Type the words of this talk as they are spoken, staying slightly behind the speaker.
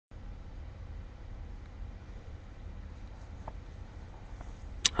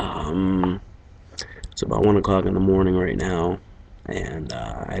Um, it's about 1 o'clock in the morning right now, and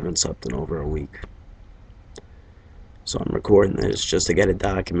I haven't slept in over a week. So I'm recording this just to get it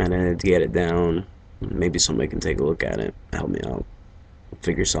documented, to get it down. Maybe somebody can take a look at it, help me out,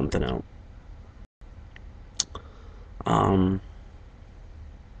 figure something out. Um,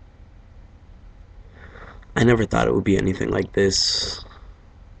 I never thought it would be anything like this,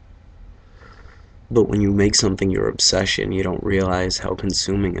 but when you make something your obsession, you don't realize how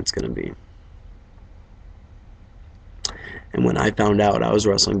consuming it's going to be. And when I found out I was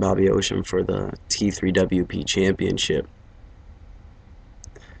wrestling Bobby Ocean for the T3WP Championship,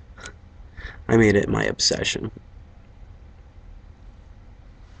 I made it my obsession.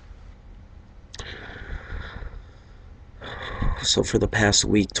 So for the past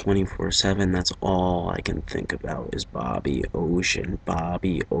week, 24/7, that's all I can think about is Bobby Ocean,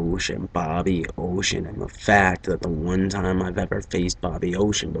 Bobby Ocean, Bobby Ocean, and the fact that the one time I've ever faced Bobby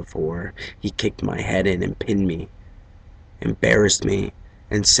Ocean before, he kicked my head in and pinned me, embarrassed me,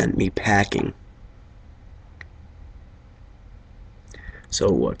 and sent me packing. So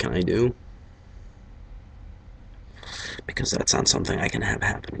what can I do? Because that's not something I can have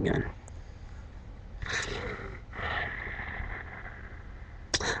happen again.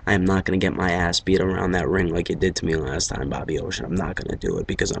 I am not going to get my ass beat around that ring like you did to me last time, Bobby Ocean. I'm not going to do it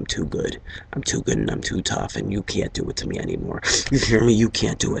because I'm too good. I'm too good and I'm too tough, and you can't do it to me anymore. You hear me? You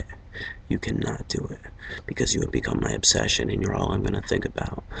can't do it. You cannot do it because you have become my obsession and you're all I'm going to think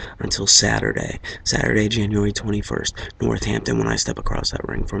about until Saturday. Saturday, January 21st, Northampton, when I step across that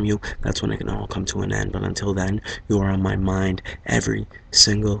ring from you, that's when it can all come to an end. But until then, you are on my mind every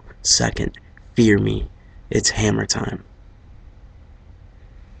single second. Fear me. It's hammer time.